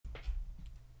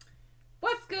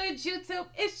good, YouTube?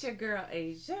 It's your girl,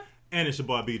 Asia. And it's your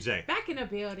boy, BJ. Back in the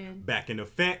building. Back in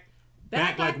effect.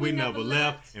 Back like we never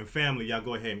left. And family, y'all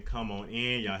go ahead and come on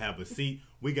in. Y'all have a seat.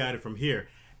 We got it from here.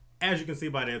 As you can see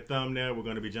by that thumbnail, we're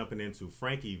going to be jumping into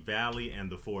Frankie, Valli,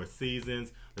 and the Four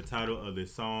Seasons. The title of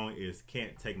this song is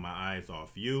Can't Take My Eyes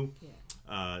Off You.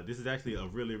 Yeah. This is actually a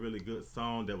really, really good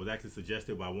song that was actually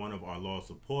suggested by one of our loyal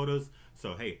supporters.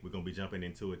 So, hey, we're going to be jumping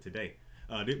into it today.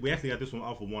 We actually got this one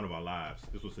off of one of our lives.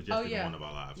 This was suggested in one of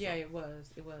our lives. Yeah, so. It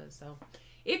was. It was. So,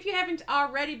 if you haven't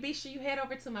already, be sure you head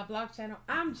over to my blog channel.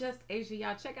 I'm Just Asia.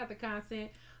 Y'all check out the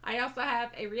content. I also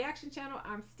have a reaction channel.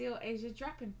 I'm Still Asia,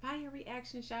 dropping fire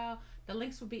reactions, y'all. The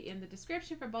links will be in the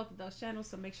description for both of those channels,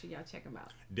 so make sure y'all check them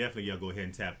out. Definitely, y'all go ahead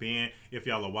and tap in. If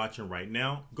y'all are watching right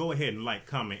now, go ahead and like,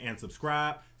 comment, and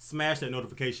subscribe. Smash that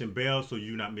notification bell so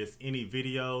you not miss any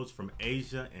videos from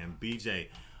Asia and BJ.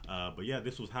 But yeah,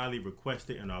 this was highly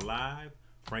requested in our live.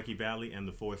 Frankie, Valli, and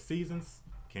the Four Seasons.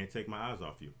 Can't Take My Eyes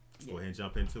Off You. Let's go ahead and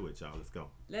jump into it, y'all. Let's go.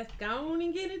 Let's go on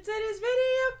and get into this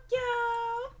video,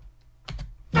 y'all.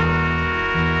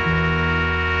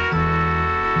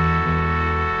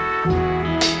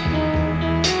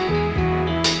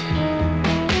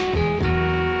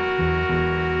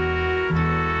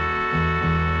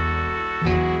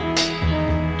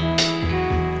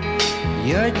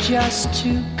 You're just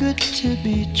too good to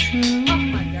be true. Oh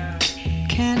my God.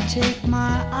 Can't take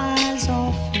my eyes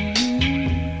off of you.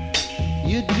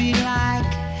 You'd be like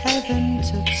heaven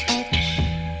to touch.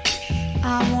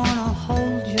 I wanna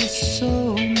hold you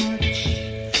so much.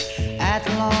 At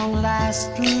long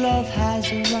last, love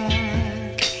has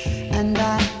arrived, and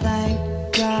I thank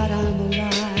God I'm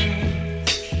alive.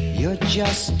 You're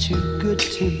just too good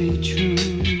to be true.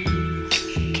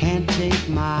 Can't take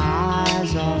my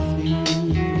eyes off you.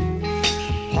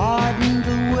 Pardon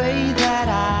the way that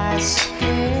I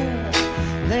stare.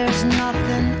 There's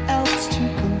nothing else to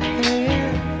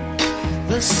compare.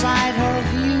 The sight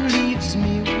of you leaves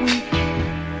me weak.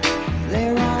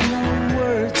 There are no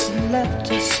words left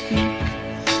to speak.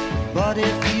 But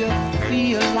if you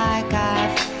feel like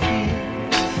I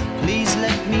feel, please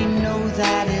let me know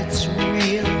that it's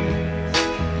real.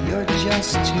 You're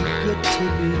just too good to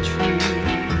be true.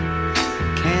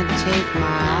 Can't take my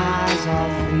eyes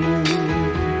off you.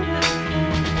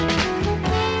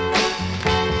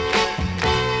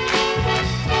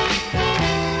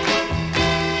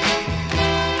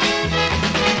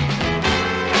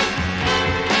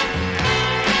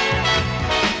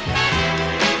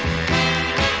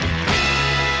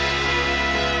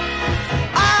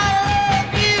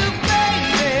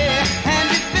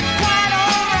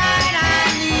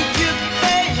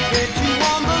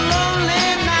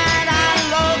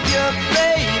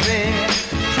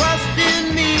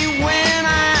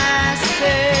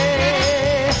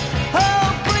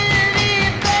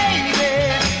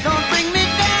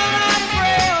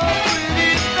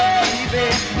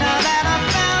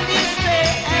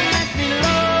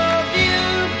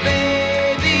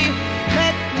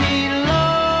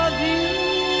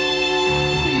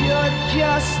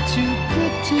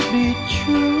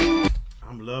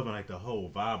 I'm loving like the whole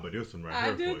vibe of this one right I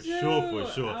here do for too. sure, for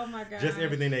sure. Oh my God. Just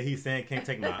everything that he's saying, can't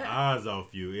take my eyes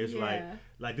off you. It's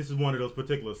like this is one of those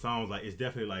particular songs. Like it's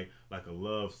definitely like a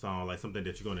love song, like something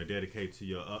that you're gonna dedicate to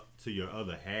your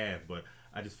other half. But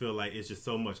I just feel like it's just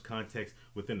so much context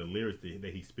within the lyrics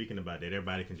that he's speaking about that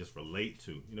everybody can just relate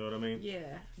to. You know what I mean?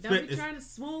 Yeah. Don't be trying to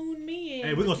swoon me in.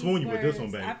 Hey, we're gonna swoon you with this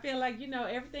one, baby. I feel like, you know,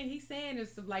 everything he's saying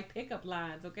is some like pickup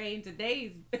lines, okay? In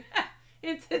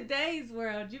today's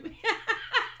world, you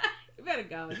better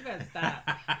go. You better stop.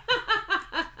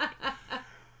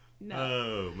 No.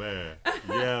 Oh man.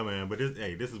 Yeah, man. But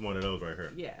this is one of those right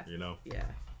here. Yeah. You know? Yeah.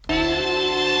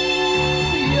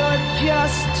 You're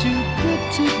just too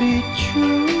good to be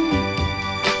true.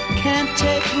 Can't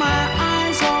take my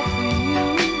eyes off of you.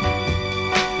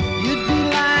 You'd be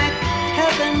like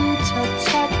heaven to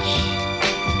touch.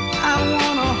 I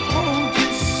wanna hold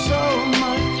you so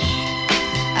much.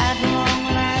 At long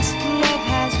last, love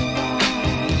has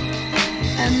arrived,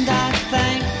 and I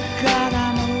thank God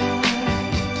I'm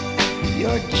alive.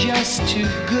 You're just too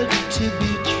good to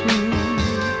be true.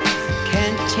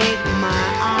 Can't take my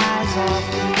eyes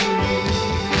off you.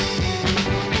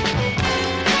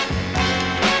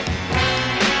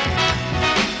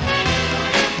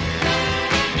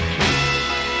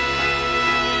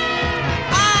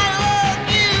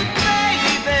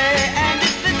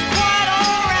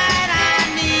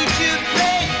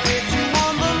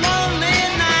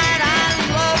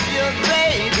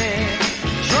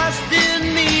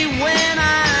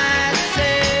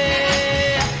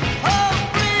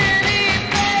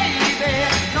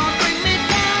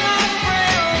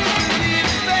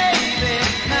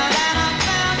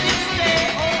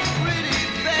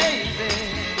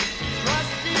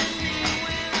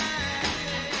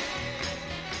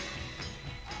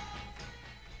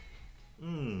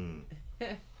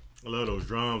 I love those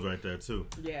drums right there too.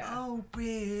 Yeah. Oh,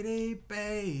 pretty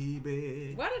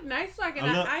baby. What a nice song. And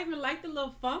I even like the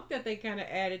little funk that they kind of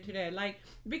added to that. Like,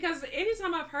 because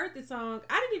anytime I've heard this song,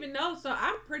 I didn't even know. So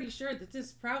I'm pretty sure that this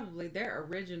is probably their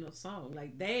original song.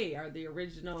 Like, they are the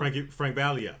original. Frank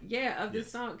Valli. Yeah, of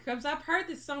this song. Because I've heard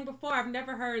this song before. I've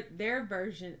never heard their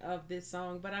version of this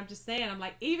song. But I'm just saying, I'm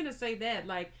like, even to say that,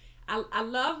 like, I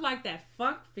love like that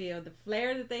funk feel, the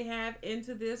flair that they have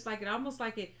into this. Like, it almost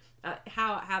like it.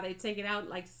 How they take it out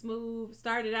like smooth,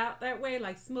 started out that way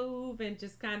like smooth and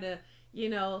just kind of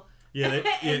and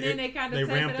then they kind of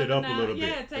ramped it up a little bit.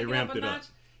 Yeah, take it up a notch.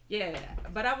 Yeah,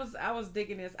 but I was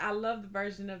digging this. I love the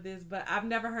version of this, but I've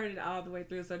never heard it all the way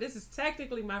through. So this is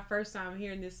technically my first time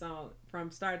hearing this song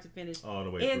from start to finish all the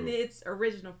way in its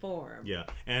original form. Yeah,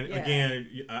 and again,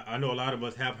 I know a lot of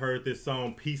us have heard this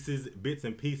song bits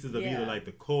and pieces of either like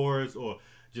the chorus or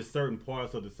just certain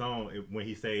parts of the song when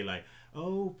he say like,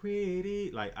 "Oh,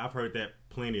 pretty," like I've heard that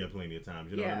plenty of times.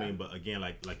 You know what I mean? But again,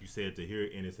 like you said, to hear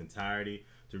it in its entirety,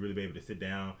 to really be able to sit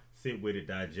down, sit with it,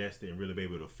 digest it, and really be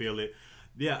able to feel it.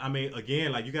 Yeah, I mean,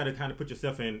 again, like you got to kind of put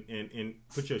yourself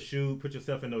put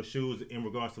yourself in those shoes in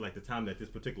regards to like the time that this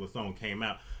particular song came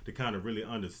out to kind of really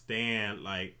understand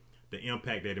like the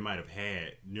impact that it might have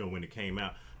had, when it came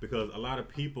out, because a lot of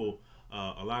people.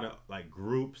 A lot of like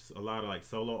groups, a lot of like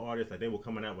solo artists, like they were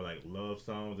coming out with like love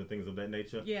songs and things of that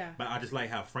nature. Yeah. But I just like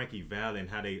how Frankie Valli and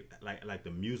how they like the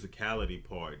musicality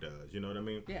part does. You know what I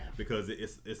mean? Yeah. Because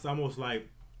it's almost like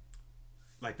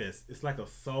this. It's like a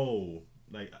soul.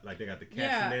 Like they got the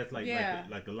castanets,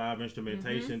 like the live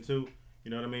instrumentation too.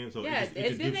 You know what I mean? So it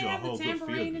just gives you a whole good feel. Did they have the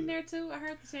tambourine in there too? I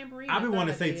heard the tambourine. I've been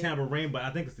wanting to say tambourine, but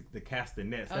I think it's the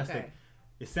castanets. That's okay.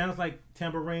 It sounds like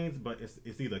tambourines, but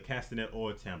it's either castanet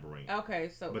or tambourine. Okay,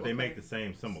 so but they make the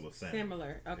similar sound.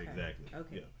 Similar, okay. Exactly.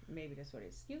 Okay, yeah. Maybe that's what it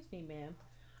is. Excuse me, ma'am.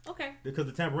 Okay. Because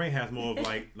the tambourine has more of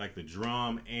like the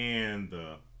drum and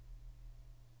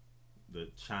the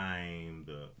chime,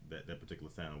 that particular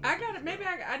sound. I got it. Maybe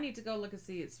I need to go look and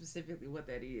see it specifically what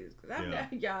that is, because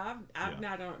I've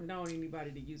not known anybody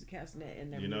to use a castanet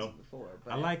in their music before.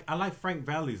 But I like Frank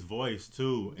Valli's voice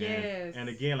too. And, yes. And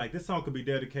again, like this song could be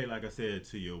dedicated, like I said,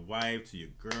 to your wife, to your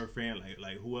girlfriend,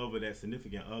 like whoever that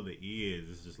significant other is.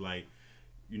 It's just like,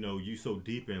 you so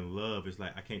deep in love. It's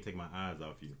like I can't take my eyes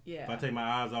off you. Yeah. If I take my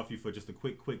eyes off you for just a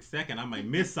quick second, I might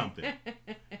miss something.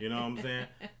 You know what I'm saying?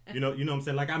 You know what I'm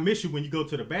saying? Like I miss you when you go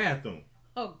to the bathroom.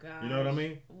 Oh God. You know what I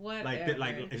mean? What? Like that,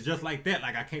 like it's just like that.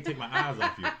 Like I can't take my eyes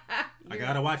off you. I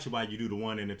gotta watch you while you do the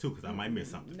 1 and the 2 because I might miss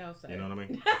something. No, sir. You know what I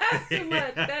mean? That's too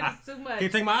much. That is too much.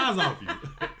 Can't take my eyes off you.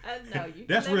 No, you.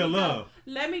 That's real love.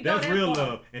 Let me go. That's real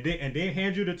love. And then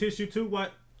hand you the tissue too.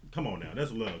 What? Come on now.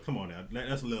 That's love. Come on now.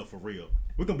 That's love for real.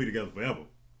 We're gonna be together forever.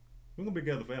 We're gonna be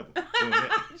together forever.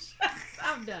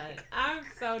 I'm done. I'm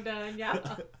so done, y'all.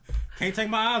 Can't take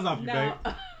my eyes off you, babe.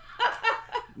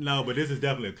 No, but this is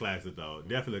definitely a classic, though.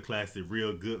 Definitely a classic,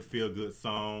 real good, feel-good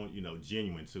song.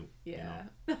 Genuine, too. Yeah.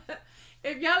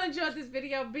 If y'all enjoyed this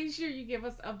video, be sure you give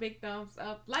us a big thumbs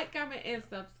up. Like, comment, and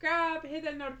subscribe. Hit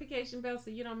that notification bell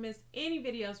so you don't miss any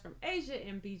videos from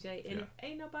AsiaandBJ. And if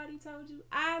ain't nobody told you,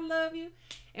 I love you.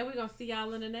 And we're going to see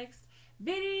y'all in the next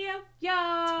video,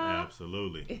 y'all.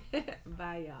 Absolutely.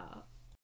 Bye, y'all.